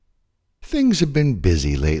Things have been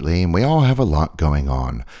busy lately and we all have a lot going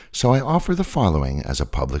on, so I offer the following as a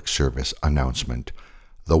public service announcement.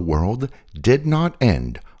 The world did not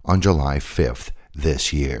end on July 5th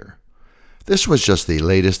this year. This was just the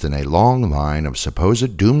latest in a long line of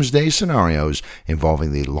supposed doomsday scenarios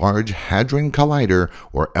involving the Large Hadron Collider,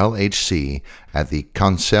 or LHC, at the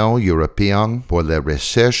Conseil Européen pour la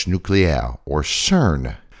Recherche Nucléaire, or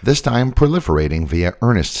CERN, this time proliferating via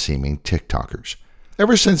earnest-seeming TikTokers.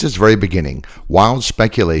 Ever since its very beginning, wild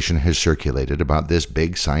speculation has circulated about this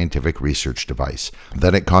big scientific research device,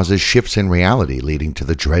 that it causes shifts in reality leading to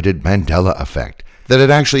the dreaded Mandela effect, that it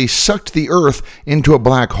actually sucked the Earth into a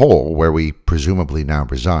black hole where we presumably now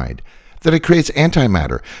reside, that it creates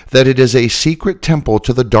antimatter, that it is a secret temple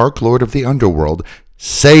to the Dark Lord of the Underworld,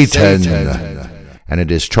 Satan. And it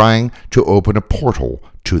is trying to open a portal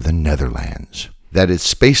to the Netherlands. That its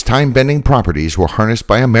space-time bending properties were harnessed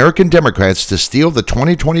by American Democrats to steal the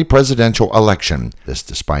 2020 presidential election, this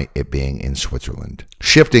despite it being in Switzerland,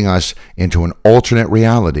 shifting us into an alternate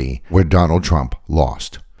reality where Donald Trump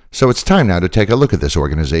lost. So it's time now to take a look at this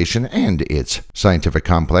organization and its scientific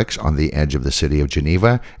complex on the edge of the city of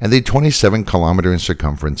Geneva and the 27-kilometer in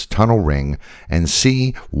circumference tunnel ring and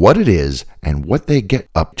see what it is and what they get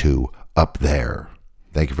up to up there.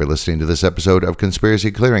 Thank you for listening to this episode of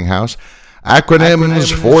Conspiracy Clearinghouse.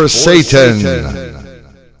 Acronyms for Satan.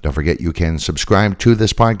 Don't forget you can subscribe to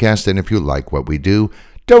this podcast, and if you like what we do,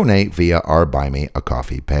 donate via our Buy Me a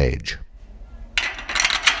Coffee page.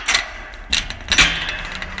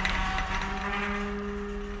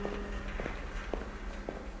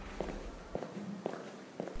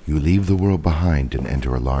 You leave the world behind and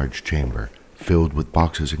enter a large chamber filled with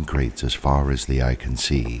boxes and crates as far as the eye can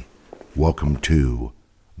see. Welcome to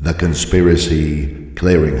the Conspiracy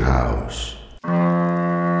Clearinghouse,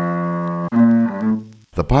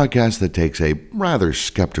 the podcast that takes a rather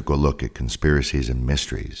skeptical look at conspiracies and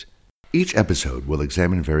mysteries. Each episode will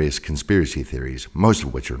examine various conspiracy theories, most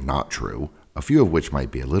of which are not true, a few of which might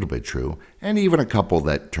be a little bit true, and even a couple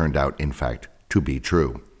that turned out, in fact, to be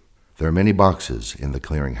true. There are many boxes in the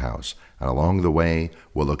Clearinghouse, and along the way,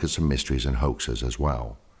 we'll look at some mysteries and hoaxes as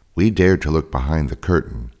well. We dare to look behind the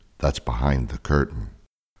curtain that's behind the curtain.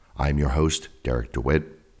 I'm your host, Derek DeWitt.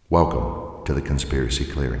 Welcome to the Conspiracy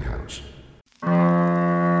Clearinghouse.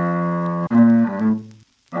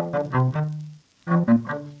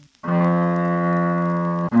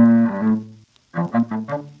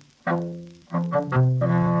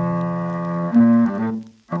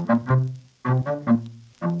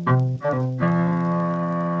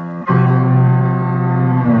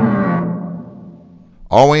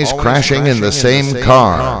 Always crashing in the same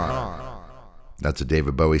car. That's a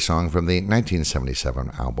David Bowie song from the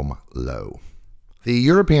 1977 album Low. The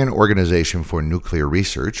European Organization for Nuclear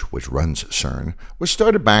Research, which runs CERN, was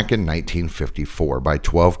started back in 1954 by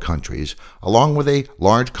 12 countries, along with a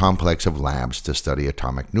large complex of labs to study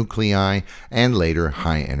atomic nuclei and later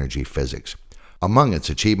high-energy physics. Among its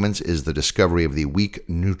achievements is the discovery of the weak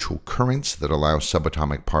neutral currents that allow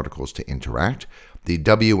subatomic particles to interact, the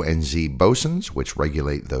W and Z bosons, which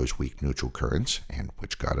regulate those weak neutral currents, and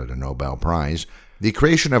which got it a Nobel Prize, the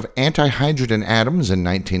creation of antihydrogen atoms in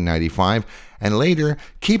 1995, and later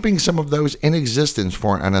keeping some of those in existence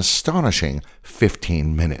for an astonishing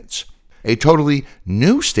 15 minutes. A totally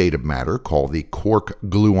new state of matter called the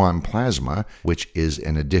quark-gluon plasma, which is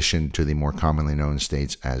in addition to the more commonly known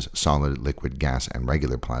states as solid, liquid, gas, and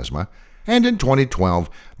regular plasma, and in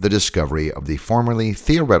 2012, the discovery of the formerly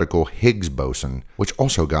theoretical Higgs boson, which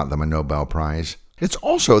also got them a Nobel Prize. It's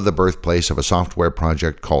also the birthplace of a software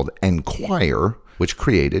project called Enquire, which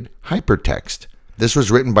created hypertext. This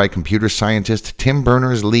was written by computer scientist Tim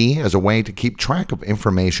Berners-Lee as a way to keep track of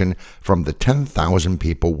information from the 10,000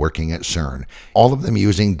 people working at CERN, all of them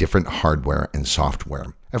using different hardware and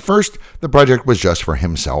software. At first, the project was just for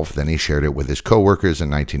himself, then he shared it with his coworkers in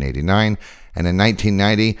 1989, and in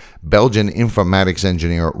 1990, Belgian informatics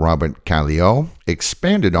engineer Robert Callio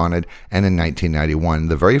expanded on it, and in 1991,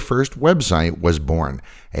 the very first website was born,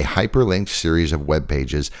 a hyperlinked series of web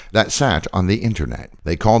pages that sat on the internet.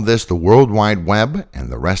 They called this the World Wide Web, and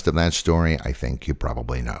the rest of that story I think you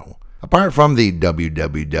probably know. Apart from the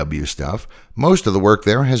www stuff, most of the work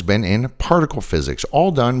there has been in particle physics,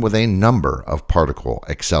 all done with a number of particle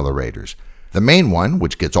accelerators. The main one,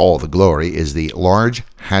 which gets all the glory, is the Large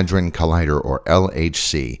Hadron Collider, or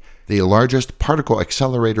LHC, the largest particle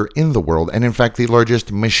accelerator in the world, and in fact the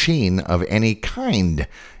largest machine of any kind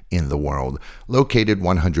in the world, located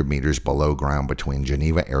 100 meters below ground between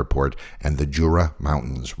Geneva Airport and the Jura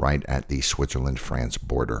Mountains, right at the Switzerland-France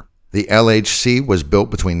border. The LHC was built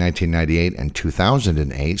between 1998 and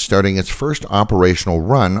 2008, starting its first operational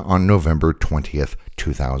run on November 20th,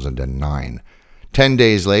 2009. 10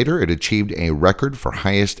 days later, it achieved a record for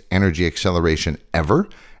highest energy acceleration ever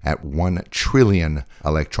at 1 trillion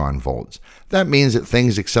electron volts. That means that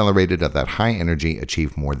things accelerated at that high energy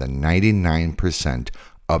achieved more than 99%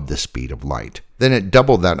 of the speed of light. Then it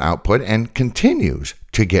doubled that output and continues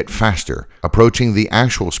to get faster, approaching the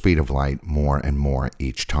actual speed of light more and more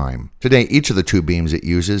each time. Today, each of the two beams it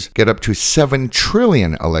uses get up to 7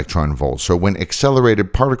 trillion electron volts, so when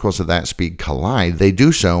accelerated particles of that speed collide, they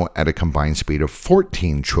do so at a combined speed of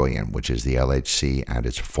 14 trillion, which is the LHC at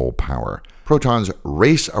its full power. Protons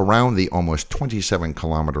race around the almost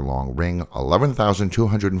 27-kilometer-long ring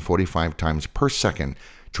 11,245 times per second,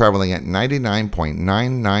 traveling at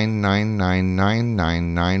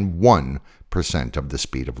 99.9999991% of the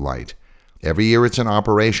speed of light. Every year it's in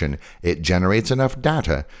operation, it generates enough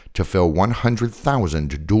data to fill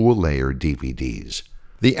 100,000 dual-layer DVDs.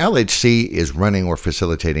 The LHC is running or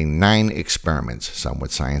facilitating 9 experiments, some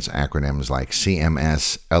with science acronyms like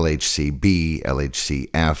CMS, LHCb,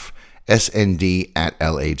 LHCf, SND at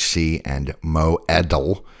LHC, and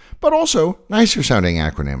MOEDL, but also nicer-sounding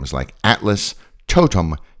acronyms like Atlas,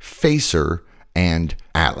 Totem, FACER, and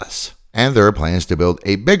ALICE. And there are plans to build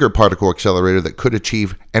a bigger particle accelerator that could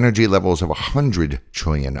achieve energy levels of 100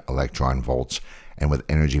 trillion electron volts, and with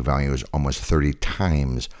energy values almost 30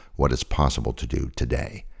 times what is possible to do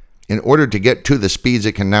today. In order to get to the speeds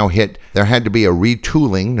it can now hit, there had to be a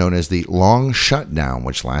retooling known as the Long Shutdown,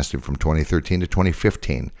 which lasted from 2013 to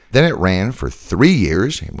 2015. Then it ran for 3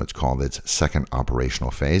 years in what's called its second operational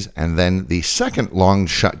phase, and then the second long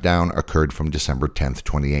shutdown occurred from December 10th,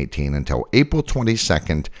 2018 until April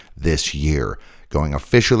 22nd this year, going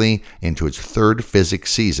officially into its third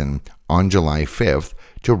physics season on July 5th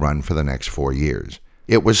to run for the next 4 years.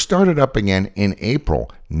 It was started up again in April,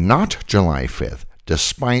 not July 5th.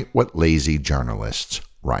 Despite what lazy journalists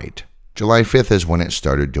write. July 5th is when it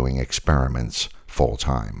started doing experiments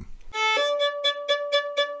full-time.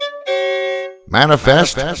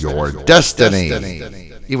 Manifest your destiny.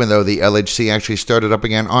 Even though the LHC actually started up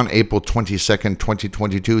again on April 22nd,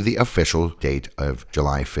 2022, the official date of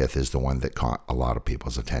July 5th is the one that caught a lot of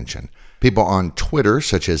people's attention. People on Twitter,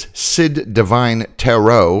 such as Sid Divine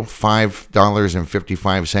Tarot,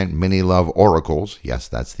 $5.55 Mini Love Oracles, yes,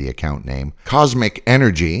 that's the account name, Cosmic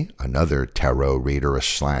Energy, another tarot reader /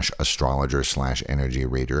 astrologer / energy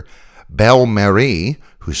reader, Belle Marie,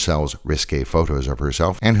 who sells risque photos of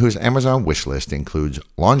herself, and whose Amazon wish list includes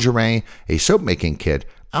lingerie, a soap-making kit,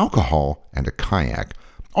 alcohol, and a kayak.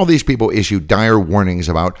 All these people issue dire warnings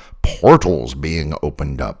about portals being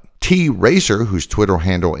opened up. T Racer, whose Twitter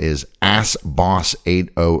handle is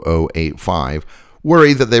AssBoss80085,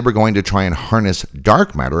 worried that they were going to try and harness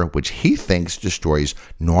dark matter, which he thinks destroys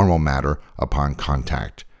normal matter upon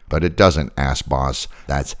contact. But it doesn't, AssBoss.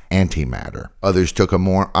 That's antimatter. Others took a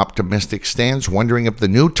more optimistic stance, wondering if the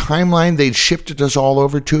new timeline they'd shifted us all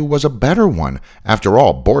over to was a better one. After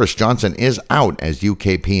all, Boris Johnson is out as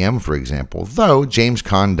UK PM, for example, though James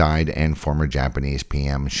Caan died and former Japanese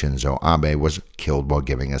PM Shinzo Abe was killed while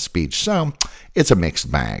giving a speech, so it's a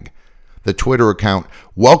mixed bag. The Twitter account,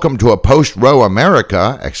 Welcome to a Post-Roe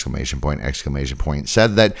America, !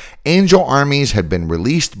 Said that angel armies had been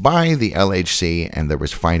released by the LHC and there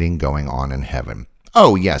was fighting going on in heaven.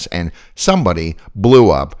 Oh, yes, and somebody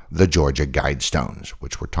blew up the Georgia Guidestones,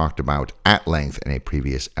 which were talked about at length in a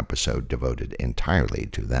previous episode devoted entirely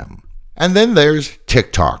to them. And then there's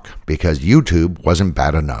TikTok, because YouTube wasn't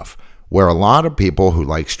bad enough, where a lot of people who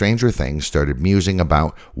like Stranger Things started musing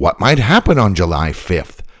about what might happen on July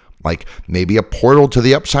 5th. Like maybe a portal to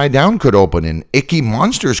the Upside Down could open and icky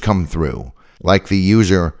monsters come through. Like the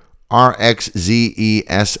user RXZESXO,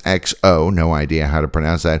 no idea how to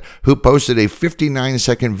pronounce that, who posted a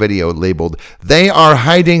 59-second video labeled, "They are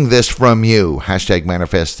hiding this from you,"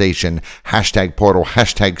 #manifestation, #portal,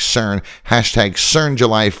 #CERN, #CERN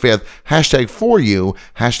July 5th, #4U,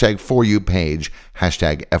 #4U page,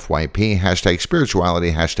 #FYP,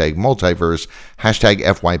 #spirituality, #multiverse,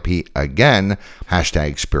 #FYP again,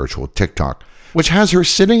 #spiritual TikTok, which has her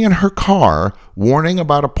sitting in her car warning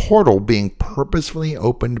about a portal being purposefully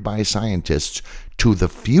opened by scientists to the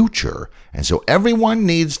future. And so everyone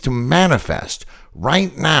needs to manifest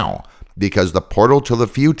right now, because the portal to the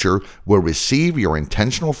future will receive your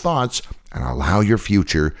intentional thoughts and allow your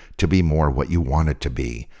future to be more what you want it to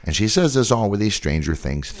be. And she says this all with these Stranger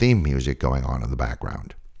Things theme music going on in the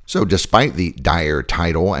background. So despite the dire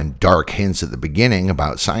title and dark hints at the beginning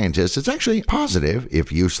about scientists, it's actually positive,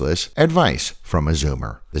 if useless, advice from a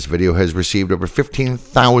Zoomer. This video has received over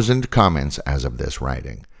 15,000 comments as of this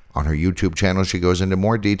writing. On her YouTube channel, she goes into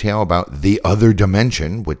more detail about the other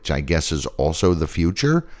dimension, which I guess is also the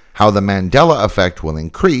future, how the Mandela effect will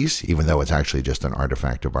increase, even though it's actually just an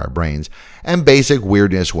artifact of our brains, and basic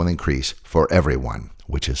weirdness will increase for everyone,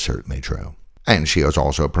 which is certainly true. And she is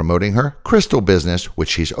also promoting her crystal business, which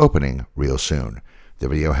she's opening real soon. The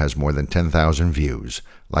video has more than 10,000 views.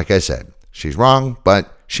 Like I said, she's wrong,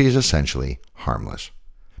 but she's essentially harmless.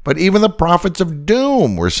 But even the prophets of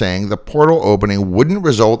doom were saying the portal opening wouldn't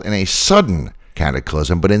result in a sudden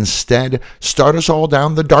cataclysm, but instead start us all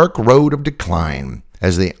down the dark road of decline.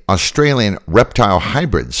 As the Australian reptile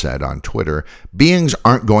hybrid said on Twitter, beings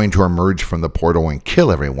aren't going to emerge from the portal and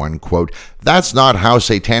kill everyone. Quote, that's not how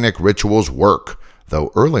satanic rituals work.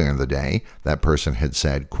 Though earlier in the day, that person had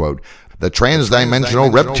said, quote, the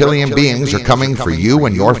transdimensional reptilian beings are coming for you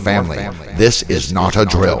and your family. This is not a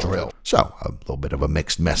drill. So, a little bit of a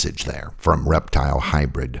mixed message there from Reptile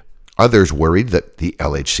Hybrid. Others worried that the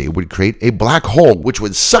LHC would create a black hole which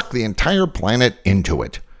would suck the entire planet into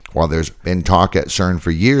it. While there's been talk at CERN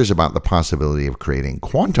for years about the possibility of creating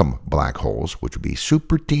quantum black holes, which would be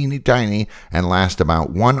super teeny tiny and last about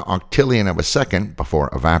 1 octillion of a second before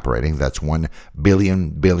evaporating, that's 1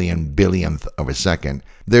 billionth of a second,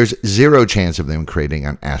 there's zero chance of them creating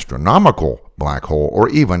an astronomical black hole or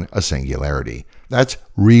even a singularity. That's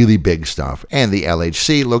really big stuff, and the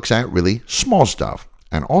LHC looks at really small stuff.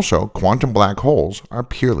 And also, quantum black holes are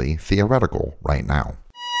purely theoretical right now.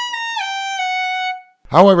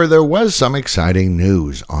 However, there was some exciting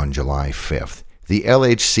news on July 5th. The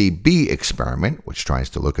LHC-B experiment, which tries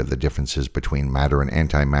to look at the differences between matter and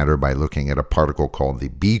antimatter by looking at a particle called the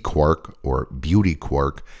B quark or beauty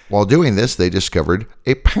quark. While doing this, they discovered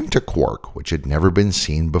a pentaquark, which had never been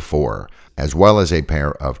seen before, as well as a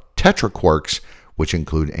pair of tetraquarks, which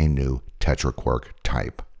include a new tetraquark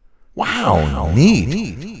type. Wow,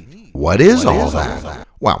 neat. What is all that?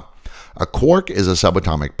 Well, a quark is a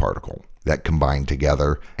subatomic particle that combine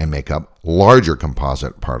together and make up larger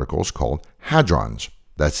composite particles called hadrons.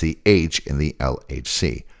 That's the H in the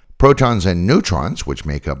LHC. Protons and neutrons, which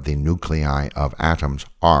make up the nuclei of atoms,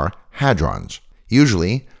 are hadrons.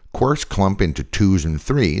 Usually, quarks clump into 2s and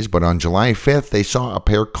 3s, but on July 5th, they saw a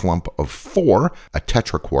pair clump of 4, a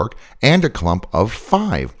tetraquark, and a clump of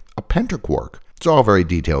 5, a pentaquark. It's all very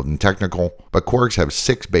detailed and technical, but quarks have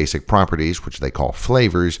 6 basic properties, which they call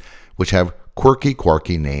flavors, which have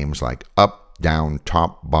quirky names like up, down,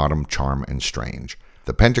 top, bottom, charm, and strange.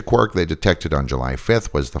 The pentaquark they detected on July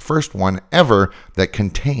 5th was the first one ever that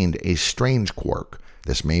contained a strange quark.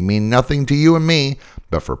 This may mean nothing to you and me,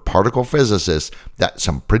 but for particle physicists, that's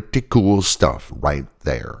some pretty cool stuff right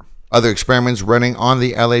there. Other experiments running on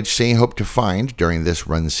the LHC hope to find, during this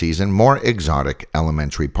run season, more exotic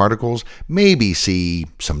elementary particles, maybe see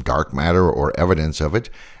some dark matter or evidence of it,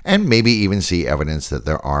 and maybe even see evidence that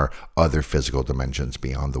there are other physical dimensions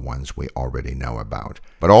beyond the ones we already know about.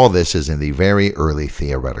 But all this is in the very early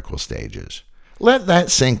theoretical stages. Let that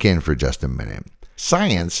sink in for just a minute.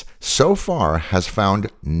 Science, so far, has found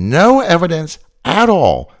no evidence at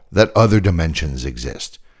all that other dimensions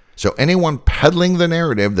exist. So anyone peddling the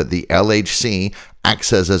narrative that the LHC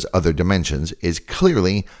accesses other dimensions is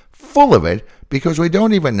clearly full of it, because we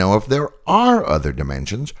don't even know if there are other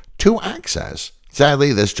dimensions to access.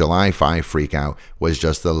 Sadly, this July 5 freakout was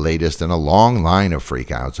just the latest in a long line of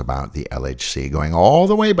freakouts about the LHC, going all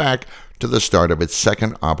the way back to the start of its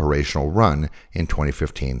second operational run in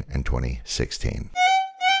 2015 and 2016.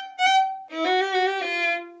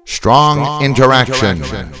 Strong Interaction.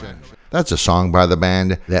 That's a song by the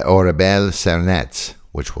band Les Horribles Cernettes,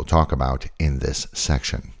 which we'll talk about in this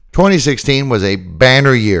section. 2016 was a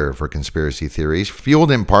banner year for conspiracy theories,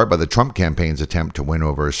 fueled in part by the Trump campaign's attempt to win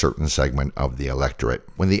over a certain segment of the electorate.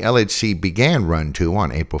 When the LHC began Run 2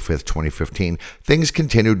 on April 5, 2015, things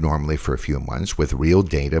continued normally for a few months, with real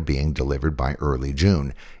data being delivered by early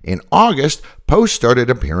June. In August, posts started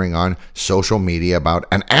appearing on social media about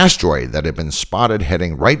an asteroid that had been spotted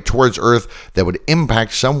heading right towards Earth that would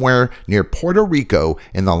impact somewhere near Puerto Rico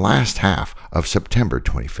in the last half of September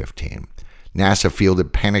 2015. NASA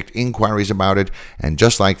fielded panicked inquiries about it, and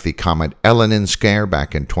just like the Comet Elenin scare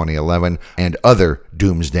back in 2011 and other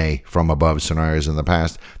doomsday from above scenarios in the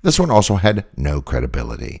past, this one also had no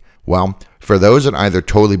credibility. Well, for those that either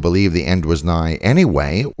totally believed the end was nigh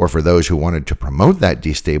anyway, or for those who wanted to promote that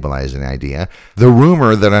destabilizing idea, the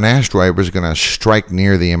rumor that an asteroid was going to strike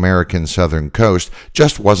near the American southern coast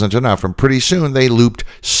just wasn't enough, and pretty soon they looped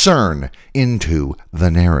CERN into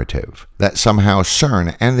the narrative, that somehow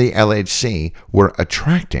CERN and the LHC were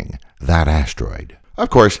attracting that asteroid.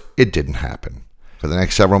 Of course, it didn't happen. For the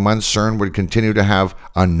next several months, CERN would continue to have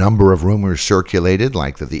a number of rumors circulated,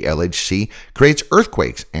 like that the LHC creates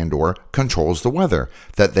earthquakes and or controls the weather,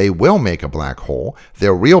 that they will make a black hole,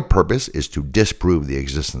 their real purpose is to disprove the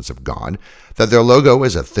existence of God, that their logo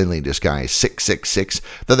is a thinly disguised 666,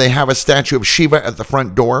 that they have a statue of Shiva at the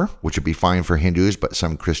front door, which would be fine for Hindus, but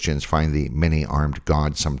some Christians find the many-armed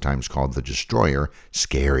god, sometimes called the Destroyer,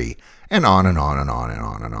 scary, and on and on and on and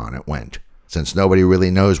on and on it went. Since nobody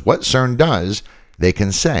really knows what CERN does, they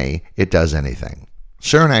can say it does anything.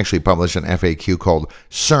 CERN actually published an FAQ called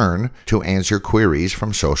CERN to answer queries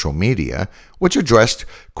from social media, which addressed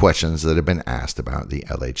questions that have been asked about the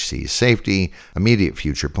LHC's safety, immediate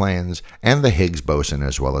future plans, and the Higgs boson,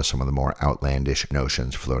 as well as some of the more outlandish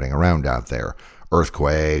notions floating around out there.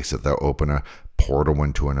 Earthquakes, that they'll open a portal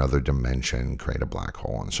into another dimension, create a black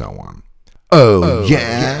hole, and so on. Oh,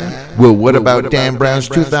 yeah? Well, what about Dan Brown's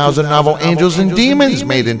 2000 novel Angels and Demons,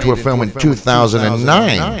 made into a film in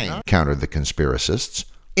 2009? Countered the conspiracists.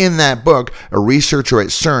 In that book, a researcher at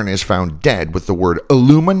CERN is found dead with the word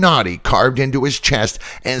Illuminati carved into his chest,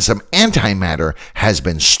 and some antimatter has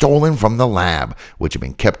been stolen from the lab, which had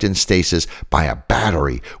been kept in stasis by a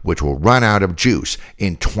battery which will run out of juice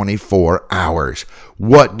in 24 hours.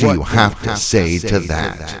 What do you have to say to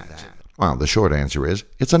that? Well, the short answer is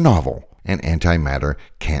it's a novel, and antimatter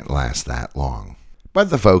can't last that long.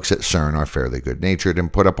 But the folks at CERN are fairly good-natured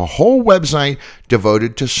and put up a whole website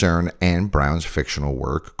devoted to CERN and Brown's fictional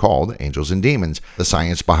work called Angels and Demons, the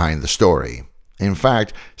science behind the story. In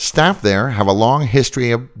fact, staff there have a long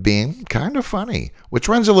history of being kind of funny, which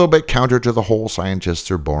runs a little bit counter to the whole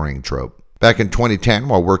scientists are boring trope. Back in 2010,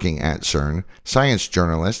 while working at CERN, science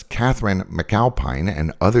journalist Catherine McAlpine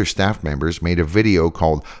and other staff members made a video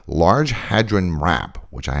called Large Hadron Map,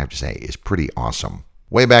 which I have to say is pretty awesome.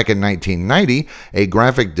 Way back in 1990, a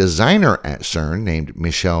graphic designer at CERN named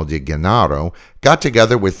Michelle De Gennaro got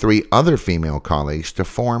together with 3 other female colleagues to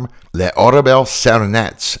form Les Horribles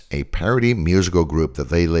Cernettes, a parody musical group that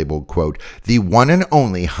they labeled, quote, the one and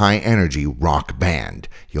only high-energy rock band.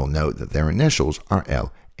 You'll note that their initials are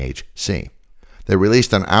LHC. They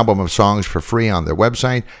released an album of songs for free on their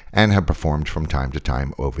website and have performed from time to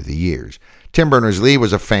time over the years. Tim Berners-Lee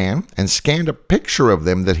was a fan and scanned a picture of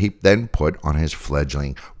them that he then put on his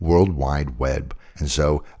fledgling World Wide Web. And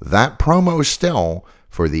so that promo still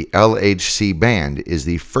for the LHC band is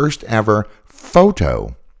the first ever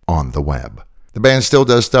photo on the web. The band still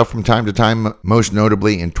does stuff from time to time, most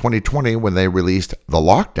notably in 2020 when they released the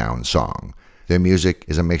Lockdown song. Their music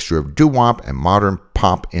is a mixture of doo-wop and modern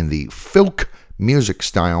pop in the filk music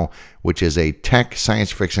style, which is a tech,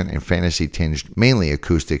 science fiction, and fantasy-tinged, mainly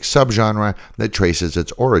acoustic subgenre that traces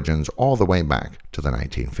its origins all the way back to the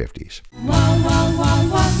 1950s.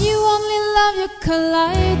 You only love your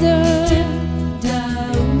collider.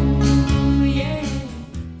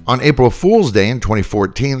 On April Fool's Day in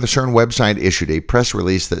 2014, the CERN website issued a press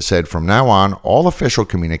release that said from now on, all official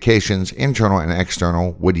communications, internal and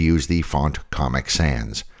external, would use the font Comic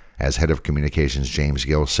Sans. As head of communications James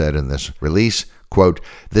Gill said in this release, quote,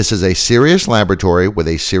 this is a serious laboratory with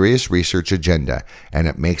a serious research agenda, and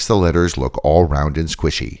it makes the letters look all round and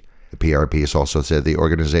squishy. The PR piece also said the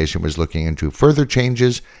organization was looking into further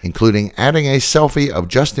changes, including adding a selfie of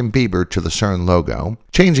Justin Bieber to the CERN logo,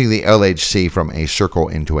 changing the LHC from a circle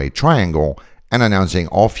into a triangle, and announcing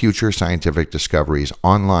all future scientific discoveries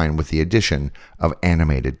online with the addition of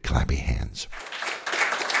animated clappy hands.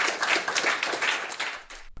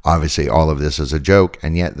 Obviously, all of this is a joke,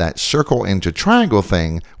 and yet that circle into triangle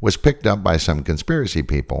thing was picked up by some conspiracy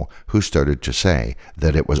people who started to say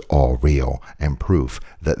that it was all real and proof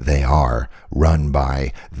that they are run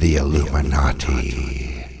by the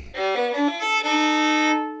Illuminati.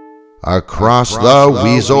 Across the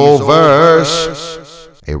Weaselverse,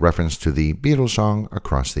 a reference to the Beatles song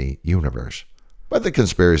Across the Universe. But the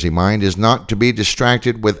conspiracy mind is not to be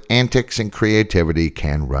distracted with antics, and creativity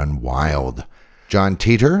can run wild. John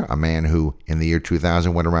Titor, a man who in the year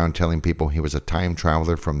 2000 went around telling people he was a time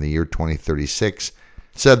traveler from the year 2036,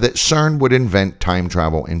 said that CERN would invent time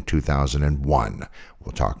travel in 2001.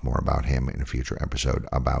 We'll talk more about him in a future episode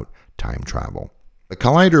about time travel. The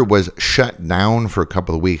collider was shut down for a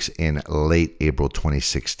couple of weeks in late April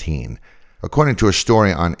 2016. According to a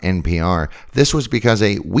story on NPR, this was because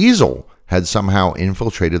a weasel had somehow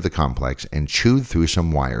infiltrated the complex and chewed through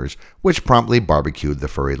some wires, which promptly barbecued the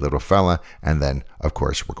furry little fella and then, of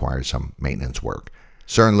course, required some maintenance work.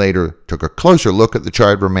 CERN later took a closer look at the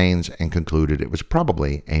charred remains and concluded it was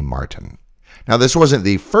probably a marten. Now, this wasn't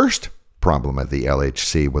the first problem at the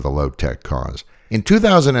LHC with a low-tech cause. In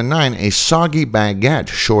 2009, a soggy baguette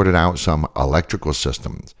shorted out some electrical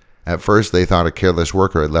systems. At first, they thought a careless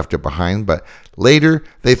worker had left it behind, but later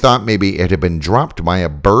they thought maybe it had been dropped by a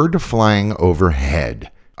bird flying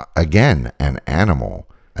overhead. Again, an animal.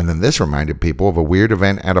 And then this reminded people of a weird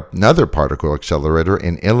event at another particle accelerator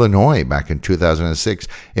in Illinois back in 2006,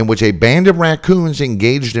 in which a band of raccoons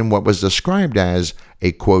engaged in what was described as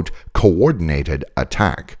a, quote, coordinated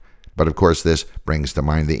attack. But of course, this brings to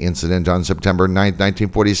mind the incident on September 9,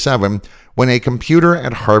 1947, when a computer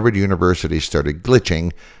at Harvard University started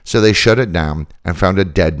glitching, so they shut it down and found a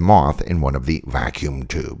dead moth in one of the vacuum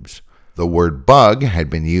tubes. The word bug had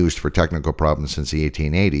been used for technical problems since the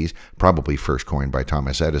 1880s, probably first coined by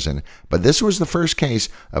Thomas Edison, but this was the first case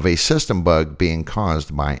of a system bug being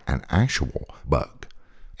caused by an actual bug.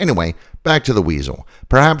 Anyway, back to the weasel.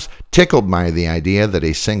 Perhaps tickled by the idea that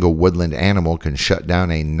a single woodland animal can shut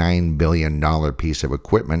down a $9 billion piece of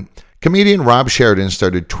equipment, comedian Rob Sheridan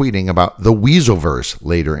started tweeting about the Weaselverse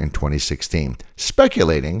later in 2016,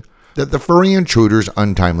 speculating that the furry intruder's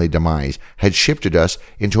untimely demise had shifted us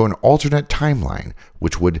into an alternate timeline,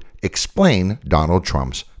 which would explain Donald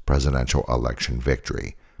Trump's presidential election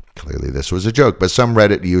victory. Clearly this was a joke, but some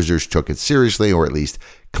Reddit users took it seriously, or at least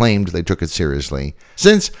claimed they took it seriously,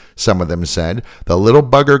 since some of them said the little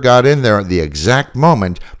bugger got in there at the exact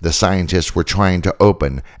moment the scientists were trying to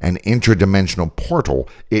open an interdimensional portal.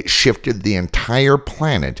 It shifted the entire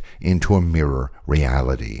planet into a mirror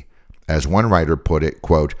reality. As one writer put it,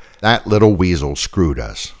 quote, that little weasel screwed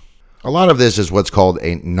us. A lot of this is what's called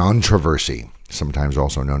a non-traversy, sometimes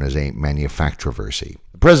also known as a manufactroversy.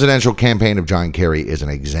 The presidential campaign of John Kerry is an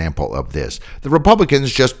example of this. The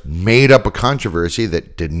Republicans just made up a controversy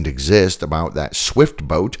that didn't exist about that Swift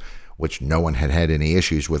boat, which no one had had any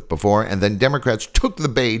issues with before, and then Democrats took the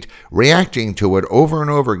bait, reacting to it over and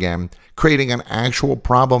over again, creating an actual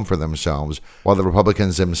problem for themselves, while the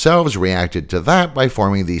Republicans themselves reacted to that by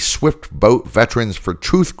forming the Swift Boat Veterans for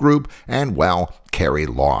Truth group, and, well, Kerry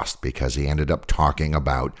lost because he ended up talking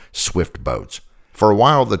about swift boats. For a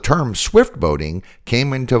while, the term swift boating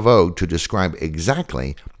came into vogue to describe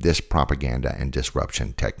exactly this propaganda and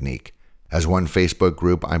disruption technique. As one Facebook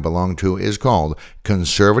group I belong to is called,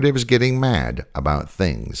 Conservatives Getting Mad About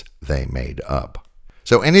Things They Made Up.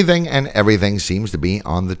 So anything and everything seems to be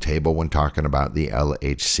on the table when talking about the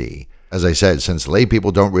LHC. As I said, since lay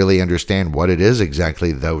people don't really understand what it is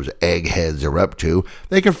exactly those eggheads are up to,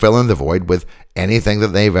 they can fill in the void with anything that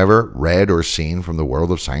they've ever read or seen from the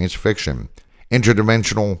world of science fiction.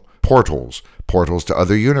 Interdimensional portals, portals to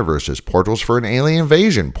other universes, portals for an alien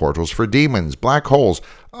invasion, portals for demons, black holes,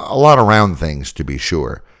 a lot of round things to be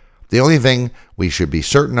sure. The only thing we should be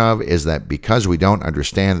certain of is that because we don't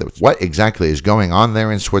understand what exactly is going on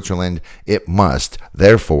there in Switzerland, it must,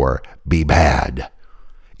 therefore, be bad.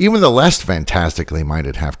 Even the less fantastically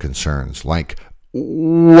minded have concerns, like,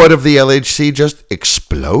 what if the LHC just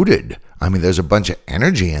exploded? I mean, there's a bunch of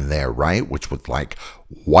energy in there, right? Which would,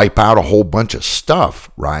 wipe out a whole bunch of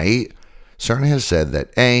stuff, right? CERN has said that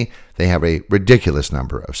A, they have a ridiculous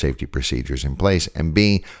number of safety procedures in place, and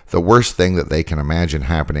B, the worst thing that they can imagine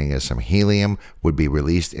happening is some helium would be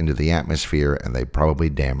released into the atmosphere and they'd probably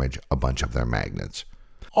damage a bunch of their magnets.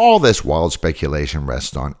 All this wild speculation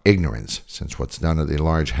rests on ignorance. Since what's done at the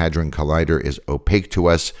Large Hadron Collider is opaque to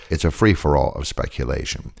us, it's a free-for-all of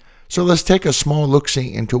speculation. So let's take a small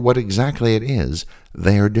look-see into what exactly it is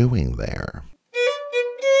they're doing there.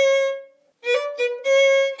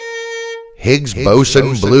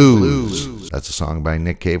 Higgs-Boson Blues. That's a song by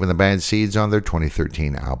Nick Cave and the Bad Seeds on their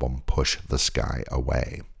 2013 album Push the Sky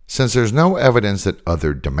Away. Since there's no evidence that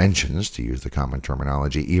other dimensions, to use the common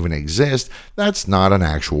terminology, even exist, that's not an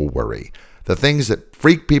actual worry. The things that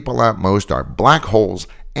freak people out most are black holes,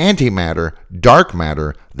 antimatter, dark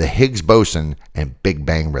matter, the Higgs boson, and Big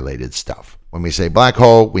Bang related stuff. When we say black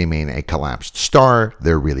hole, we mean a collapsed star.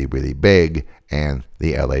 They're really, really big, and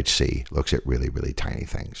the LHC looks at really, really tiny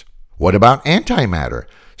things. What about antimatter?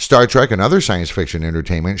 Star Trek and other science fiction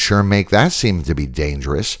entertainment sure make that seem to be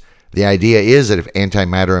dangerous. The idea is that if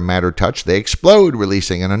antimatter and matter touch, they explode,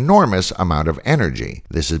 releasing an enormous amount of energy.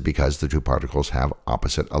 This is because the two particles have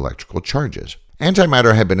opposite electrical charges.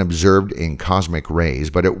 Antimatter had been observed in cosmic rays,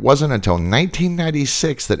 but it wasn't until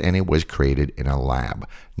 1996 that any was created in a lab.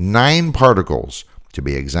 9 particles, to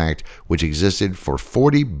be exact, which existed for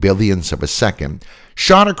 40 billionths of a second,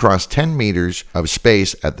 shot across 10 meters of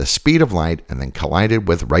space at the speed of light and then collided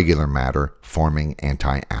with regular matter, forming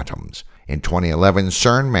anti-atoms. In 2011,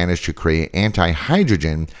 CERN managed to create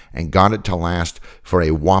anti-hydrogen and got it to last for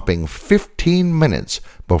a whopping 15 minutes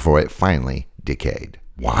before it finally decayed.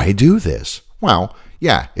 Why do this? Well,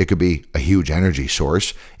 Yeah, it could be a huge energy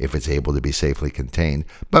source if it's able to be safely contained,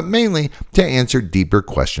 but mainly to answer deeper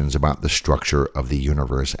questions about the structure of the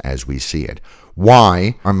universe as we see it.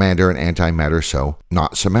 Why are matter and antimatter so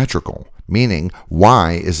not symmetrical? Meaning,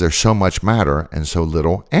 why is there so much matter and so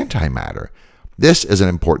little antimatter? This is an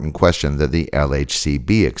important question that the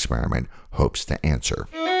LHCb experiment hopes to answer.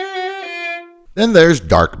 Then there's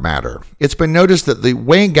dark matter. It's been noticed that the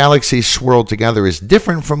way galaxies swirl together is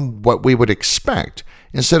different from what we would expect.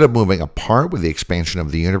 Instead of moving apart with the expansion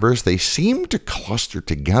of the universe, they seem to cluster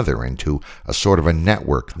together into a sort of a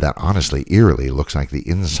network that honestly, eerily looks like the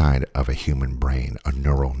inside of a human brain, a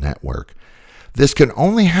neural network. This can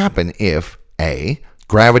only happen if A,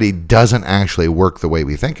 gravity doesn't actually work the way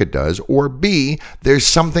we think it does, or B, there's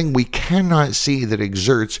something we cannot see that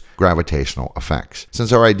exerts gravitational effects.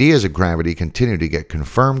 Since our ideas of gravity continue to get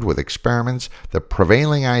confirmed with experiments, the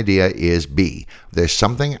prevailing idea is B, there's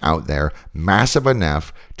something out there massive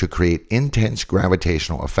enough to create intense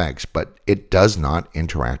gravitational effects, but it does not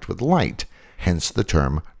interact with light, hence the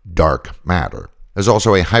term dark matter. There's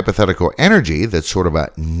also a hypothetical energy that's sort of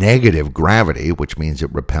a negative gravity, which means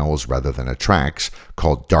it repels rather than attracts,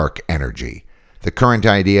 called dark energy. The current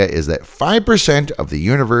idea is that 5% of the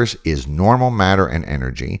universe is normal matter and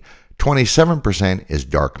energy, 27% is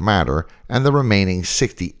dark matter, and the remaining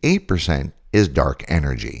 68% is dark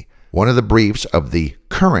energy. One of the briefs of the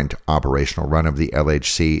current operational run of the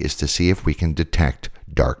LHC is to see if we can detect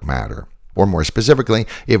dark matter. Or more specifically,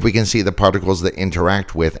 if we can see the particles that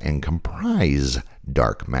interact with and comprise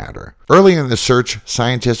dark matter. Early in the search,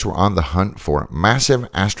 scientists were on the hunt for massive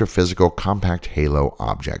astrophysical compact halo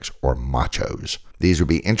objects, or MACHOs. These would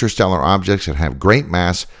be interstellar objects that have great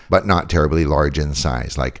mass, but not terribly large in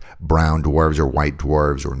size, like brown dwarfs or white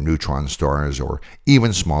dwarfs or neutron stars or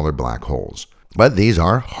even smaller black holes. But these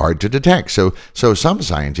are hard to detect, so some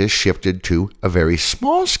scientists shifted to a very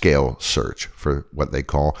small-scale search for what they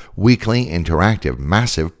call weakly interactive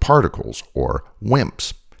massive particles, or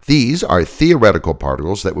WIMPs. These are theoretical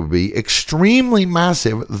particles that would be extremely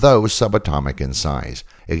massive, though subatomic in size.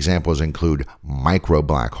 Examples include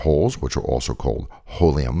micro-black holes, which are also called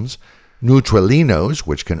holiums, neutralinos,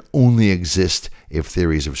 which can only exist if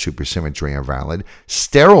theories of supersymmetry are valid,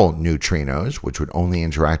 sterile neutrinos, which would only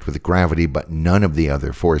interact with gravity but none of the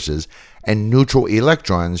other forces, and neutral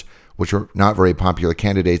electrons, which were not very popular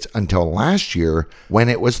candidates until last year when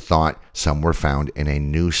it was thought some were found in a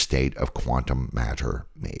new state of quantum matter,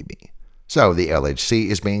 maybe. So the LHC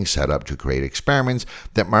is being set up to create experiments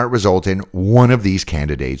that might result in one of these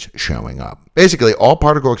candidates showing up. Basically, all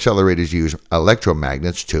particle accelerators use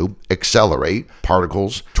electromagnets to accelerate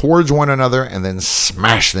particles towards one another and then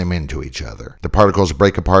smash them into each other. The particles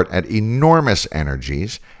break apart at enormous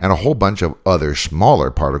energies, and a whole bunch of other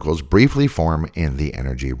smaller particles briefly form in the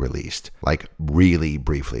energy released. Like really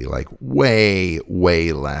briefly, like way,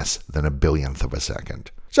 way less than a billionth of a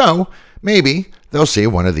second. So, maybe they'll see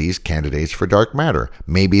one of these candidates for dark matter.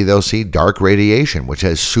 Maybe they'll see dark radiation, which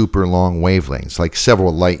has super long wavelengths, like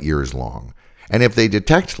several light years long. And if they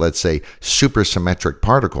detect, let's say, supersymmetric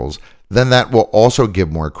particles, then that will also give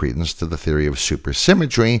more credence to the theory of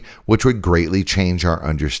supersymmetry, which would greatly change our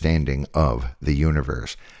understanding of the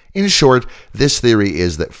universe. In short, this theory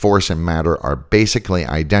is that force and matter are basically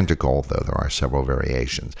identical, though there are several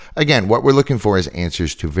variations. Again, what we're looking for is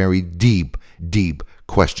answers to very deep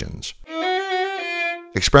questions.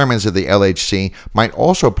 Experiments of the LHC might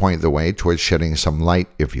also point the way towards shedding some light,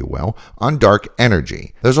 if you will, on dark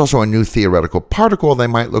energy. There's also a new theoretical particle they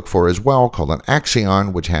might look for as well, called an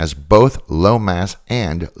axion, which has both low mass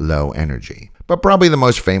and low energy. But probably the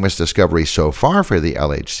most famous discovery so far for the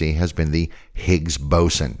LHC has been the Higgs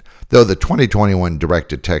boson, though the 2021 direct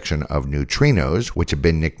detection of neutrinos, which have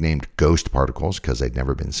been nicknamed ghost particles because they'd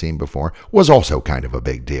never been seen before, was also kind of a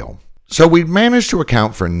big deal. So we'd managed to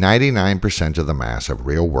account for 99% of the mass of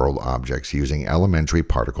real-world objects using elementary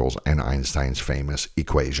particles and Einstein's famous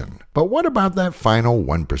equation. But what about that final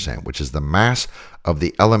 1%, which is the mass of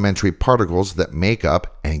the elementary particles that make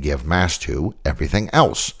up and give mass to everything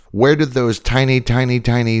else? Where did those tiny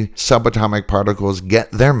subatomic particles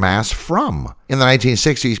get their mass from? In the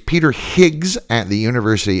 1960s, Peter Higgs at the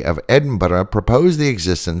University of Edinburgh proposed the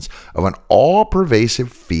existence of an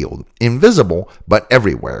all-pervasive field, invisible but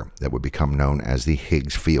everywhere, that would become known as the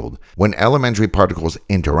Higgs field. When elementary particles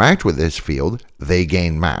interact with this field, they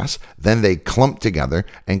gain mass, then they clump together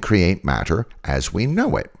and create matter as we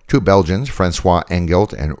know it. Two Belgians, Francois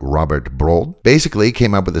Engelt and Robert Brold, basically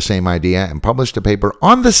came up with the same idea and published a paper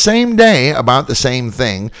on the same day about the same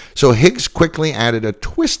thing, so Higgs quickly added a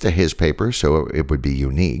twist to his paper so it would be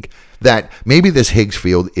unique, that maybe this Higgs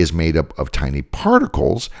field is made up of tiny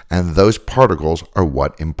particles, and those particles are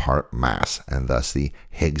what impart mass, and thus the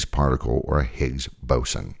Higgs particle or Higgs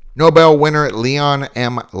boson. Nobel winner Leon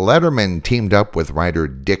M. Lederman teamed up with writer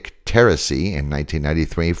Dick Teresi in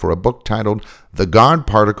 1993 for a book titled The God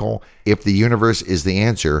Particle: If the Universe is the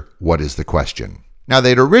Answer, What is the Question? Now,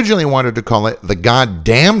 they'd originally wanted to call it the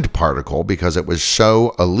goddamned particle because it was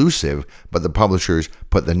so elusive, but the publishers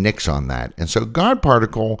put the nix on that. And so God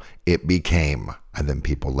particle, it became. And then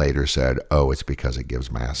people later said, oh, it's because it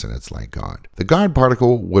gives mass and it's like God. The God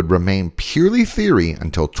particle would remain purely theory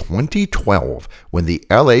until 2012, when the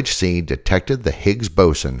LHC detected the Higgs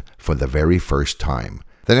boson for the very first time.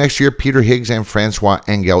 The next year, Peter Higgs and Francois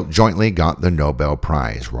Engelt jointly got the Nobel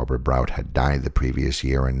Prize. Robert Brout had died the previous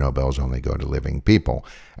year, and Nobels only go to living people.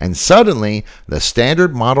 And suddenly, the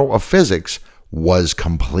standard model of physics was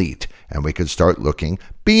complete, and we could start looking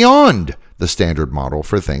beyond the standard model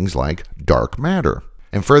for things like dark matter.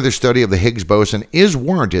 And further study of the Higgs boson is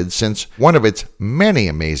warranted, since one of its many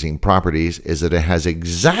amazing properties is that it has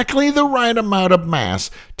exactly the right amount of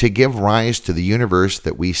mass to give rise to the universe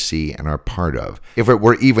that we see and are part of. If it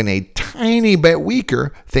were even a tiny bit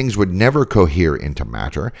weaker, things would never cohere into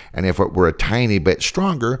matter, and if it were a tiny bit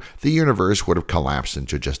stronger, the universe would have collapsed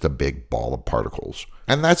into just a big ball of particles.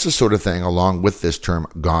 And that's the sort of thing, along with this term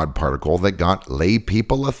God particle, that got lay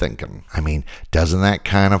people a-thinking. I mean, doesn't that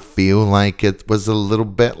kind of feel like it was a little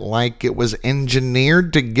bit like it was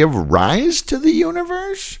engineered to give rise to the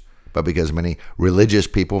universe? But because many religious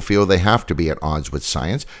people feel they have to be at odds with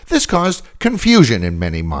science, this caused confusion in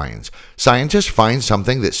many minds. Scientists find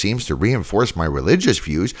something that seems to reinforce my religious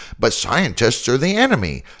views, but scientists are the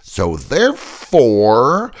enemy. So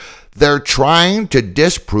therefore, they're trying to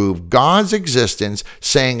disprove God's existence,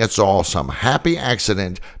 saying it's all some happy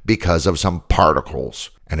accident because of some particles.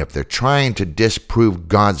 And if they're trying to disprove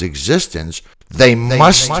God's existence, they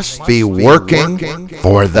must be working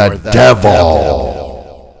for the devil.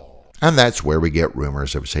 And that's where we get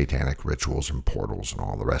rumors of satanic rituals and portals and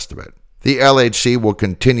all the rest of it. The LHC will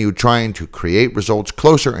continue trying to create results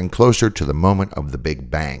closer and closer to the moment of the Big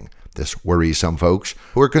Bang. This worries some folks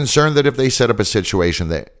who are concerned that if they set up a situation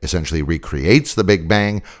that essentially recreates the Big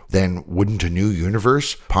Bang, then wouldn't a new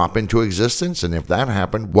universe pop into existence? And if that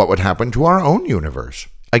happened, what would happen to our own universe?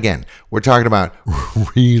 Again, we're talking about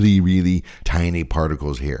really, really tiny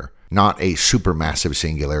particles here, not a supermassive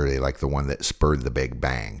singularity like the one that spurred the Big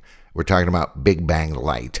Bang. We're talking about Big Bang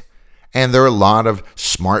light. And there are a lot of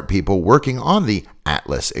smart people working on the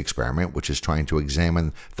ATLAS experiment, which is trying to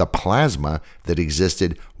examine the plasma that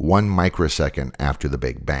existed 1 microsecond after the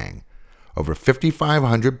Big Bang. Over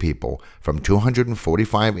 5,500 people from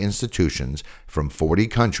 245 institutions from 40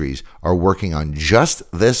 countries are working on just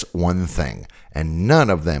this one thing, and none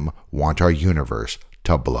of them want our universe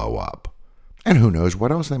to blow up. And who knows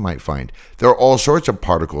what else they might find. There are all sorts of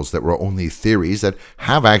particles that were only theories that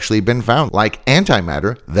have actually been found, like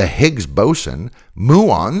antimatter, the Higgs boson,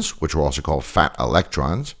 muons, which are also called fat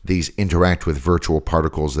electrons. These interact with virtual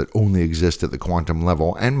particles that only exist at the quantum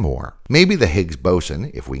level, and more. Maybe the Higgs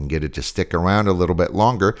boson, if we can get it to stick around a little bit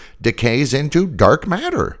longer, decays into dark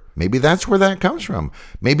matter. Maybe that's where that comes from.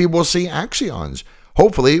 Maybe we'll see axions.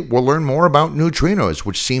 Hopefully, we'll learn more about neutrinos,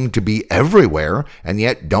 which seem to be everywhere and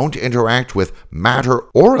yet don't interact with matter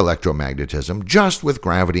or electromagnetism, just with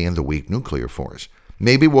gravity and the weak nuclear force.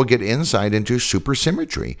 Maybe we'll get insight into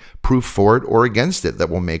supersymmetry, proof for it or against it that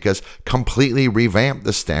will make us completely revamp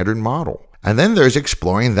the standard model. And then there's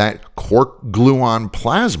exploring that quark-gluon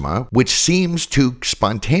plasma, which seems to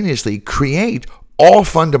spontaneously create all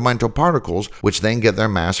fundamental particles, which then get their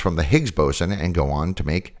mass from the Higgs boson and go on to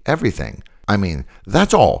make everything. I mean,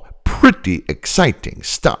 that's all pretty exciting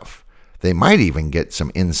stuff. They might even get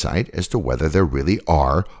some insight as to whether there really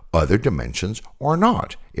are other dimensions or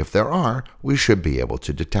not. If there are, we should be able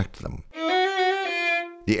to detect them.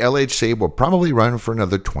 The LHC will probably run for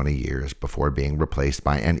another 20 years before being replaced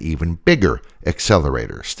by an even bigger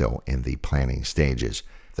accelerator, still in the planning stages.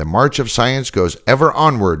 The march of science goes ever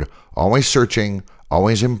onward, always searching,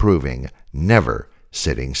 always improving, never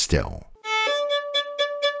sitting still.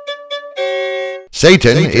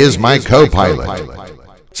 Satan is my co-pilot.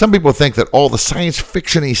 Some people think that all the science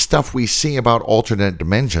fiction-y stuff we see about alternate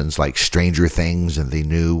dimensions, like Stranger Things and the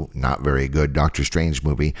new, not very good Doctor Strange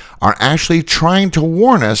movie, are actually trying to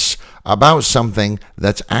warn us about something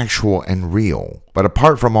that's actual and real. But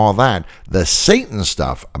apart from all that, the Satan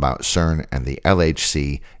stuff about CERN and the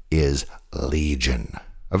LHC is legion.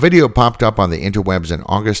 A video popped up on the interwebs in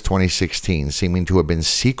August 2016, seeming to have been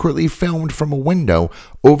secretly filmed from a window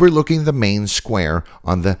overlooking the main square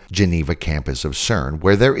on the Geneva campus of CERN,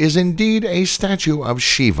 where there is indeed a statue of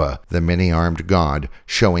Shiva, the many-armed god,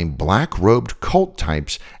 showing black-robed cult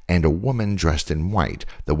types and a woman dressed in white.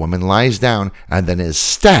 The woman lies down and then is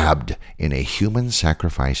stabbed in a human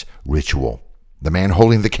sacrifice ritual. The man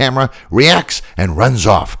holding the camera reacts and runs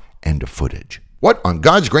off. End of footage. What on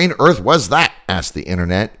God's green earth was that? Asked the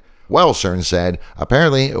internet. Well, CERN said,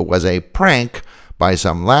 apparently it was a prank by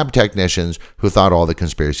some lab technicians who thought all the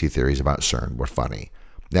conspiracy theories about CERN were funny.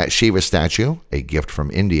 That Shiva statue, a gift from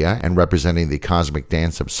India and representing the cosmic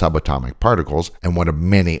dance of subatomic particles and one of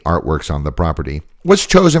many artworks on the property, was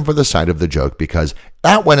chosen for the site of the joke because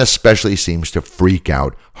that one especially seems to freak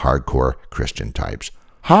out hardcore Christian types.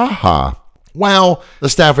 Ha ha. Well, the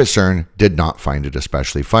staff at CERN did not find it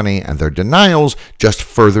especially funny, and their denials just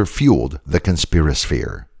further fueled the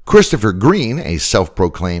conspirasphere. Christopher Green, a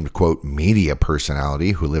self-proclaimed, quote, media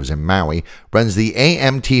personality who lives in Maui, runs the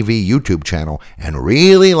AMTV YouTube channel and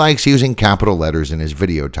really likes using capital letters in his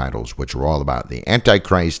video titles, which are all about the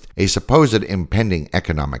Antichrist, a supposed impending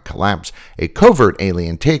economic collapse, a covert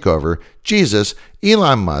alien takeover, Jesus,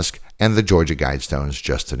 Elon Musk, and the Georgia Guidestones,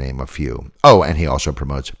 just to name a few. Oh, and he also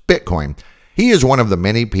promotes Bitcoin. He is one of the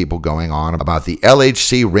many people going on about the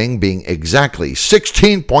LHC ring being exactly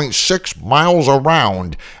 16.6 miles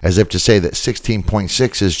around, as if to say that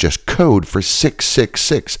 16.6 is just code for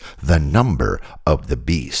 666, the number of the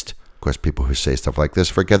beast. Of course, people who say stuff like this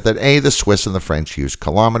forget that A, the Swiss and the French use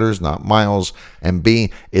kilometers, not miles, and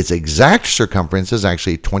B, its exact circumference is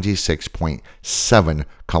actually 26.7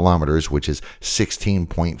 kilometers, which is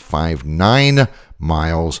 16.59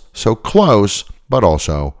 miles. So close, but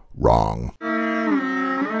also wrong.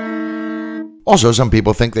 Also, some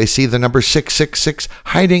people think they see the number 666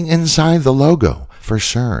 hiding inside the logo for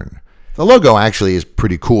CERN. The logo actually is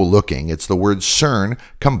pretty cool looking. It's the word CERN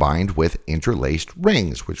combined with interlaced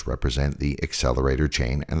rings, which represent the accelerator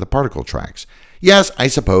chain and the particle tracks. Yes, I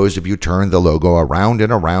suppose if you turned the logo around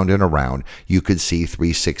and around and around, you could see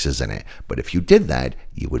 3 6s in it. But if you did that,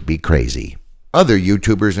 you would be crazy. Other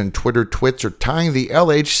YouTubers and Twitter twits are tying the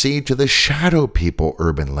LHC to the Shadow People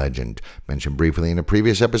urban legend, mentioned briefly in a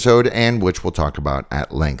previous episode and which we'll talk about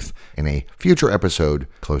at length in a future episode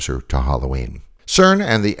closer to Halloween. CERN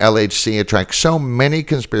and the LHC attract so many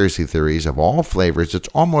conspiracy theories of all flavors it's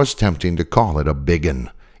almost tempting to call it a biggin.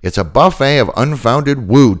 It's a buffet of unfounded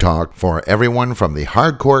woo talk for everyone from the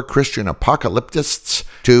hardcore Christian apocalyptists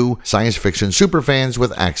to science fiction superfans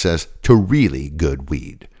with access to really good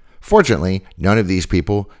weed. Fortunately, none of these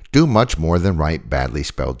people do much more than write badly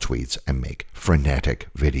spelled tweets and make frenetic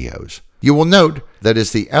videos. You will note that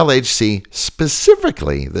it's the LHC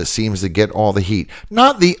specifically that seems to get all the heat,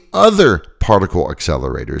 not the other particle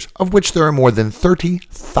accelerators, of which there are more than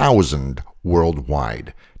 30,000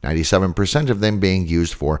 worldwide, 97% of them being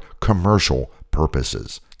used for commercial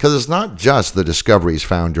purposes. Because it's not just the discoveries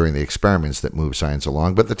found during the experiments that move science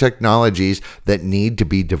along, but the technologies that need to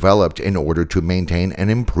be developed in order to maintain and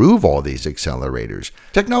improve all these accelerators.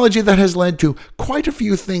 Technology that has led to quite a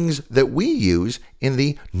few things that we use in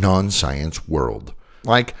the non-science world.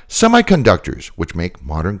 Like semiconductors, which make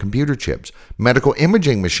modern computer chips, medical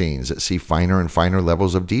imaging machines that see finer and finer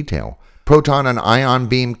levels of detail, proton and ion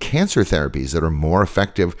beam cancer therapies that are more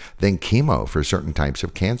effective than chemo for certain types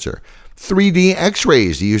of cancer, 3D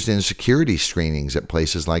X-rays used in security screenings at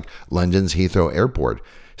places like London's Heathrow Airport,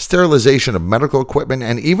 sterilization of medical equipment,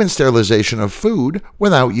 and even sterilization of food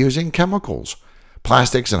without using chemicals,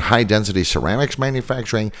 plastics and high-density ceramics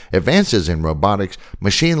manufacturing, advances in robotics,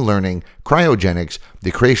 machine learning, cryogenics,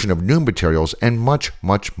 the creation of new materials, and much,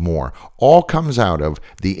 much more, all comes out of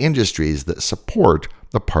the industries that support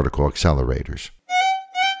the particle accelerators.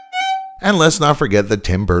 And let's not forget that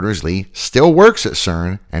Tim Berners-Lee still works at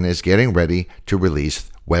CERN and is getting ready to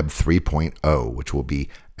release Web 3.0, which will be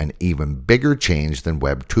an even bigger change than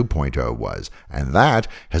Web 2.0 was. And that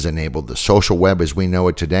has enabled the social web as we know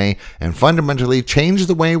it today and fundamentally changed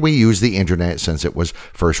the way we use the internet since it was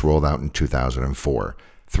first rolled out in 2004.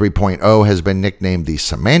 3.0 has been nicknamed the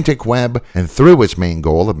semantic web, and through its main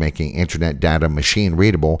goal of making internet data machine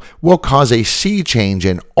readable, will cause a sea change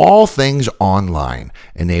in all things online,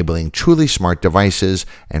 enabling truly smart devices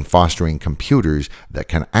and fostering computers that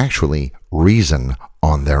can actually reason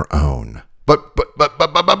on their own. But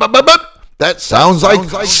that sounds like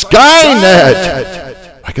Skynet!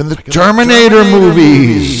 Like in the Terminator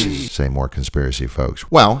movies. Say more conspiracy, folks.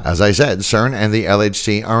 Well, as I said, CERN and the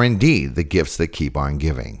LHC are indeed the gifts that keep on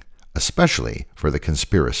giving, especially for the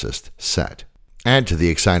conspiracist set. Add to the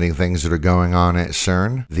exciting things that are going on at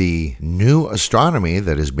CERN, the new astronomy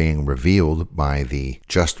that is being revealed by the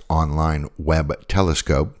Just Online Webb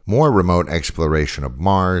Telescope, more remote exploration of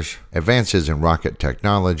Mars, advances in rocket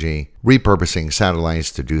technology, repurposing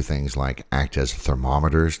satellites to do things like act as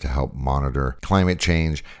thermometers to help monitor climate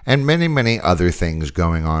change, and many, many other things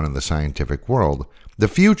going on in the scientific world. The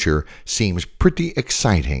future seems pretty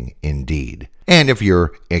exciting indeed. And if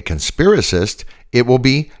you're a conspiracist, it will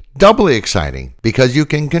be doubly exciting because you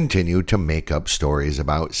can continue to make up stories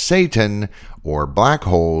about Satan or black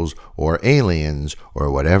holes or aliens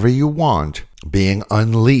or whatever you want being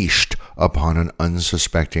unleashed upon an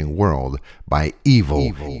unsuspecting world by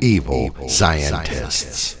evil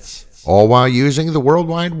scientists. All while using the World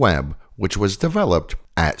Wide Web, which was developed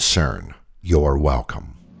at CERN. You're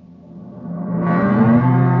welcome.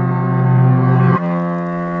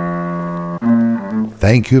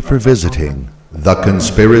 Thank you for visiting The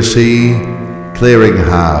Conspiracy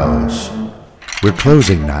Clearinghouse. We're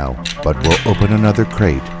closing now, but we'll open another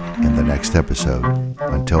crate in the next episode.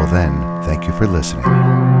 Until then, thank you for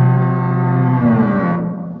listening.